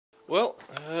Well,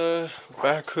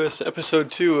 back with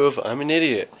episode 2 of I'm an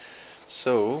Idiot.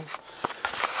 So,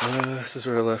 this is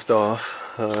where I left off.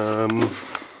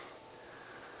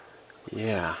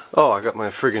 Yeah. Oh, I got my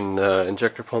friggin'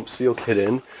 injector pump seal kit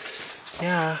in.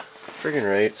 Yeah, friggin'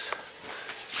 right.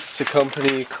 It's a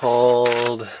company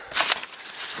called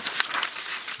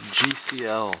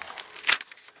GCL.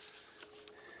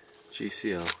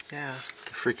 GCL. Yeah,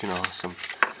 they're freaking awesome.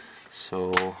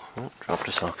 So, oh, dropped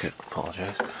a socket,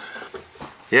 apologize.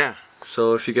 Yeah,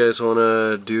 so if you guys want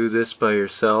to do this by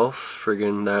yourself,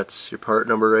 friggin' that's your part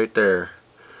number right there.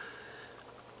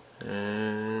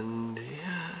 And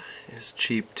yeah, it's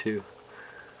cheap too.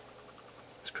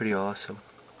 It's pretty awesome.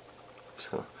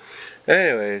 So,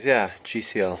 anyways, yeah,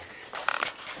 GCL.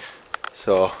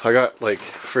 So, I got like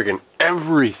friggin'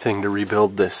 everything to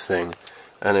rebuild this thing,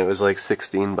 and it was like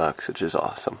 16 bucks, which is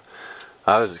awesome.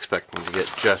 I was expecting to get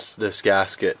just this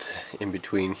gasket in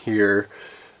between here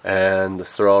and the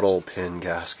throttle pin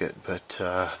gasket, but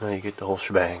now you get the whole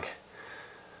shebang.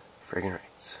 Friggin'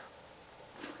 rights.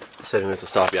 I said I'm going to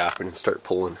stop yapping and start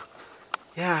pulling.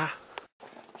 Yeah.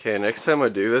 Okay, next time I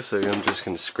do this, I'm just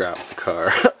going to scrap the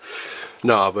car.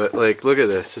 No, but like, look at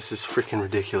this. This is freaking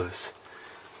ridiculous.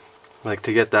 Like,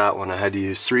 to get that one, I had to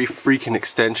use 3 freaking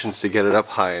extensions to get it up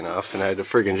high enough, and I had to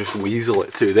friggin' just weasel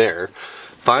it through there.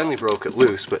 Finally broke it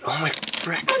loose, but oh my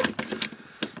frick.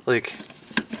 Like,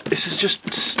 this is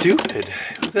just stupid.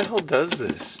 Who the hell does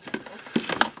this?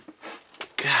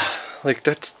 God, like,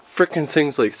 that frickin'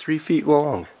 thing's like 3 feet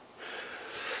long.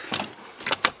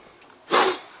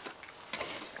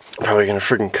 Probably gonna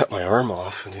friggin' cut my arm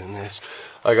off doing this.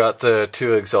 I got the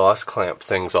 2 exhaust clamp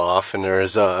things off, and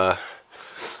there's a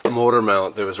motor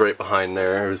mount that was right behind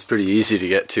there. It was pretty easy to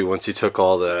get to once you took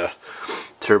all the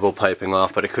turbo piping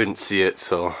off, but I couldn't see it,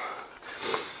 so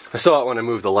I saw it when I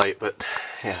moved the light. But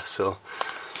yeah, so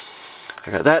I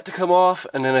got that to come off,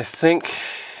 and then I think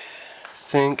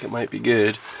it might be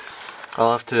good.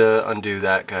 I'll have to undo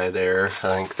that guy there.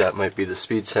 I think that might be the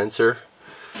speed sensor.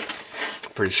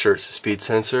 Pretty sure it's the speed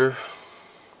sensor.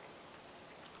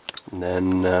 And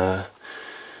then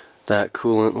that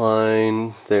coolant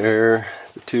line there,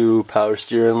 the 2 power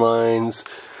steering lines.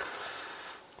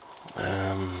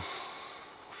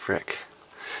 Frick.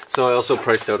 So I also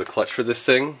priced out a clutch for this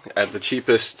thing. At the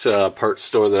cheapest parts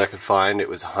store that I could find, it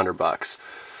was $100.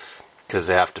 Because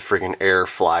they have to friggin' air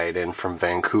fly it in from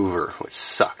Vancouver, which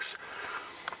sucks.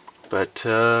 But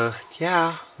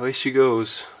yeah, away she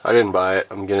goes. I didn't buy it.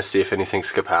 I'm gonna see if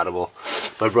anything's compatible.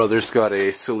 My brother's got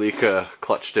a Celica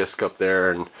clutch disc up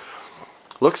there, and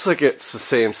looks like it's the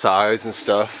same size and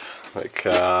stuff. Like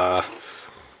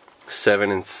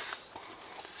 7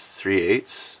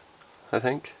 3/8, I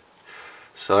think.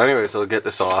 So anyways, I'll get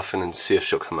this off and then see if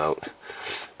she'll come out.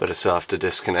 But I still have to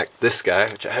disconnect this guy,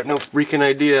 which I have no freaking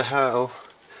idea how.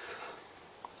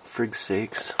 Frig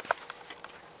sakes.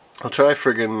 I'll try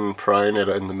friggin' prying it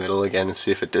in the middle again and see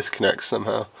if it disconnects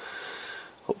somehow.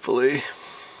 Hopefully.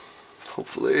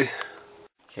 Hopefully.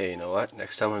 Okay, you know what?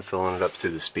 Next time I'm filling it up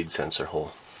through the speed sensor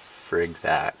hole. Frig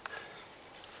that.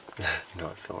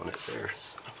 Not filling it there.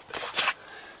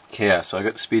 Okay, yeah, so I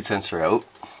got the speed sensor out.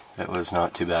 It was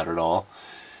not too bad at all.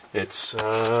 It's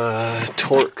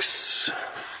Torx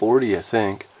 40, I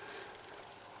think.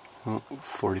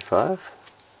 45?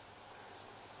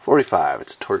 45.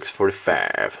 It's Torx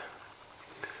 45.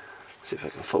 Let's see if I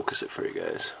can focus it for you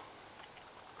guys.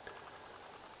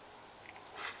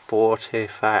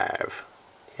 45.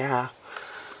 Yeah.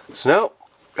 So now,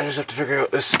 I just have to figure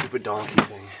out this stupid donkey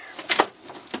thing.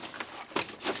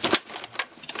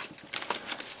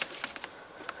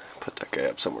 Put that guy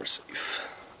up somewhere safe.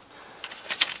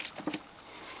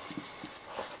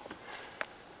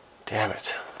 Damn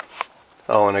it.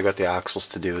 Oh, and I got the axles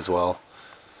to do as well.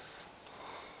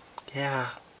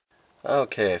 Yeah.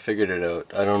 Okay, I figured it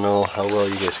out. I don't know how well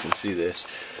you guys can see this,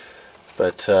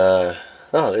 but oh,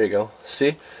 there you go.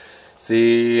 See?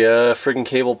 The friggin'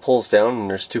 cable pulls down, and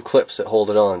there's 2 clips that hold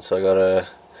it on, so I gotta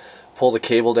pull the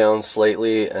cable down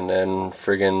slightly and then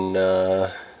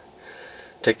friggin'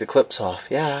 take the clips off.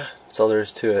 Yeah, that's all there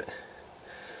is to it.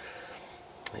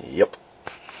 Yep.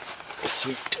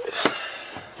 Sweet.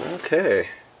 Okay.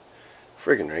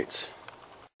 Friggin' rights.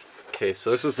 Okay, so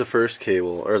this is the first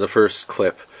cable, or the first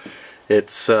clip.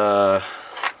 It's this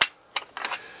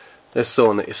is the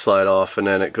one that you slide off, and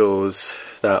then it goes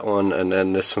that one, and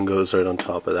then this one goes right on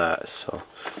top of that. So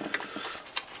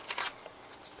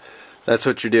that's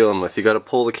what you're dealing with. You got to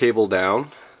pull the cable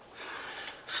down,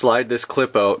 slide this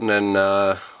clip out, and then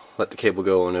let the cable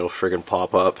go, and it'll friggin'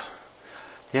 pop up.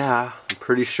 Yeah, I'm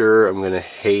pretty sure I'm gonna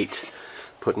hate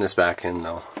putting this back in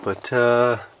though, but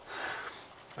I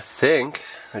think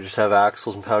I just have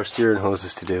axles and power steering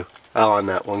hoses to do. Oh, and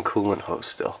that one coolant hose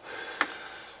still.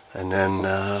 And then,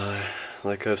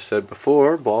 like I've said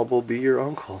before, Bob will be your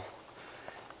uncle.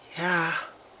 Yeah.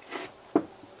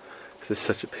 This is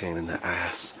such a pain in the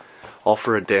ass. All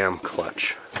for a damn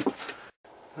clutch.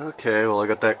 Okay, well I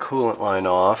got that coolant line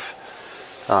off.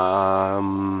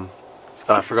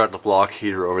 I forgot the block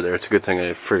heater over there. It's a good thing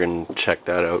I friggin' checked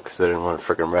that out because I didn't want to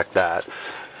friggin' wreck that.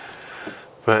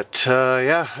 But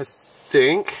yeah, I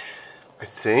think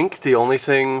the only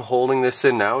thing holding this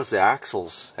in now is the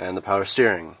axles and the power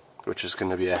steering, which is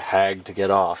going to be a hag to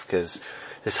get off because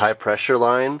this high pressure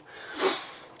line,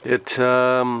 it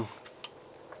well,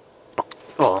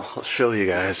 I'll show you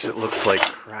guys. It looks like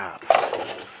crap.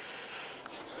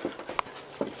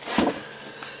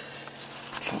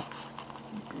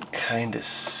 Kinda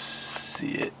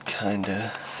see it,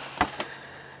 kinda.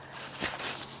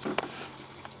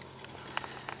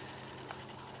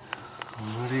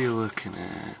 What are you looking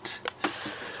at?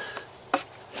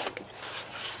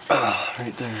 Oh,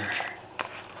 right there.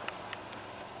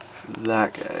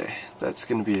 That guy. That's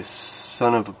gonna be a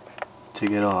son of a to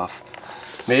get off.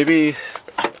 Maybe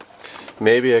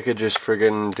I could just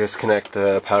friggin' disconnect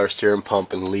the power steering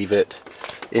pump and leave it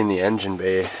in the engine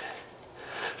bay.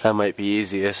 That might be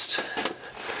easiest,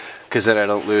 because then I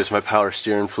don't lose my power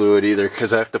steering fluid either,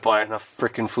 because I have to buy enough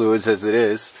frickin' fluids as it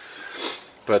is.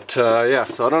 But yeah,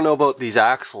 so I don't know about these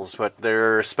axles, but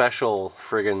they're a special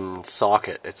friggin'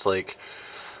 socket. It's like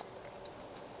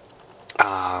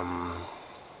I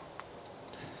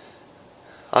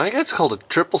think it's called a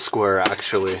triple square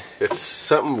actually. It's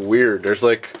something weird. There's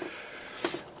like,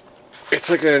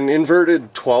 it's like an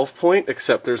inverted 12 point,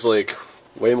 except there's like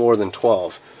way more than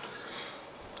 12.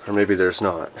 Or maybe there's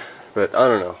not, but I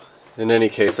don't know. In any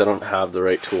case, I don't have the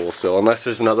right tool, so unless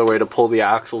there's another way to pull the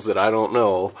axles that I don't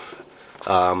know,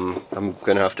 I'm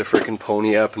gonna have to freaking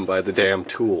pony up and buy the damn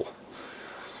tool.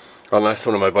 Unless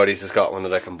one of my buddies has got one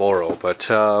that I can borrow, but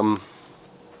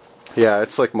yeah,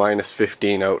 it's like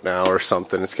 -15 out now or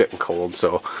something. It's getting cold,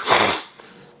 so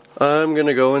I'm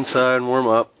gonna go inside and warm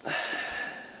up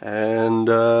and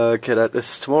get at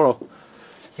this tomorrow.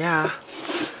 Yeah.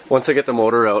 Once I get the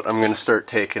motor out, I'm going to start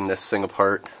taking this thing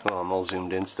apart. Oh, I'm all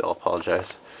zoomed in still, I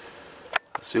apologize.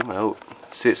 Zoom out.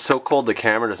 See, it's so cold the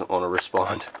camera doesn't want to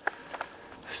respond.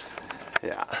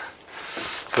 Yeah.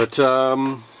 But,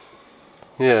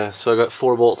 yeah, so I got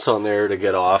 4 bolts on there to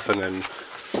get off, and then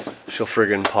she'll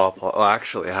friggin' pop off. Oh,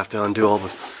 actually, I have to undo all the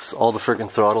friggin'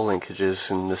 throttle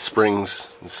linkages and the springs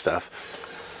and stuff.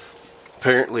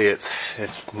 Apparently, it's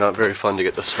not very fun to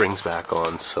get the springs back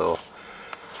on, so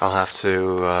I'll have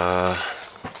to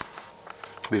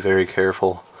be very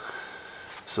careful.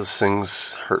 So those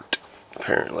things hurt,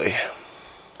 apparently.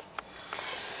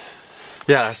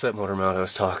 Yeah, that's that motor mount I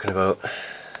was talking about.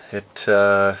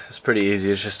 It's pretty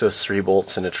easy. It's just those 3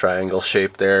 bolts in a triangle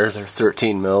shape there. They're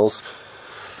 13 mils.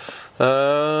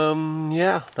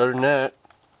 Yeah, other than that,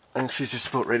 I think she's just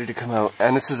about ready to come out.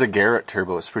 And this is a Garrett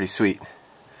turbo. It's pretty sweet.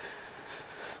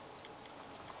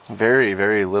 Very,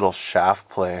 very little shaft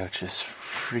play, which is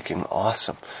freaking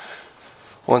awesome.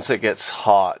 Once it gets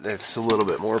hot, it's a little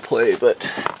bit more play,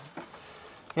 but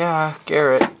yeah,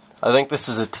 Garrett. I think this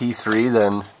is a T3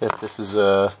 then, if this is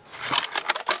a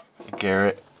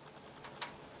Garrett.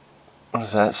 What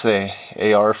does that say?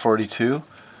 AR42?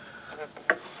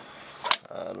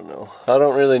 I don't know. I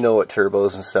don't really know what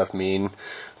turbos and stuff mean,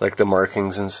 like the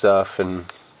markings and stuff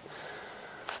and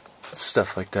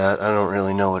stuff like that. I don't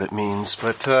really know what it means,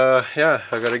 but yeah,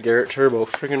 I got a Garrett turbo,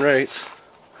 friggin' rights.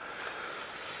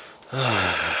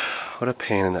 What a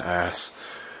pain in the ass.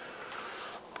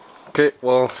 Okay,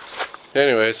 well,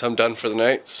 anyways, I'm done for the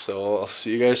night, so I'll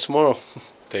see you guys tomorrow.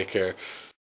 Take care.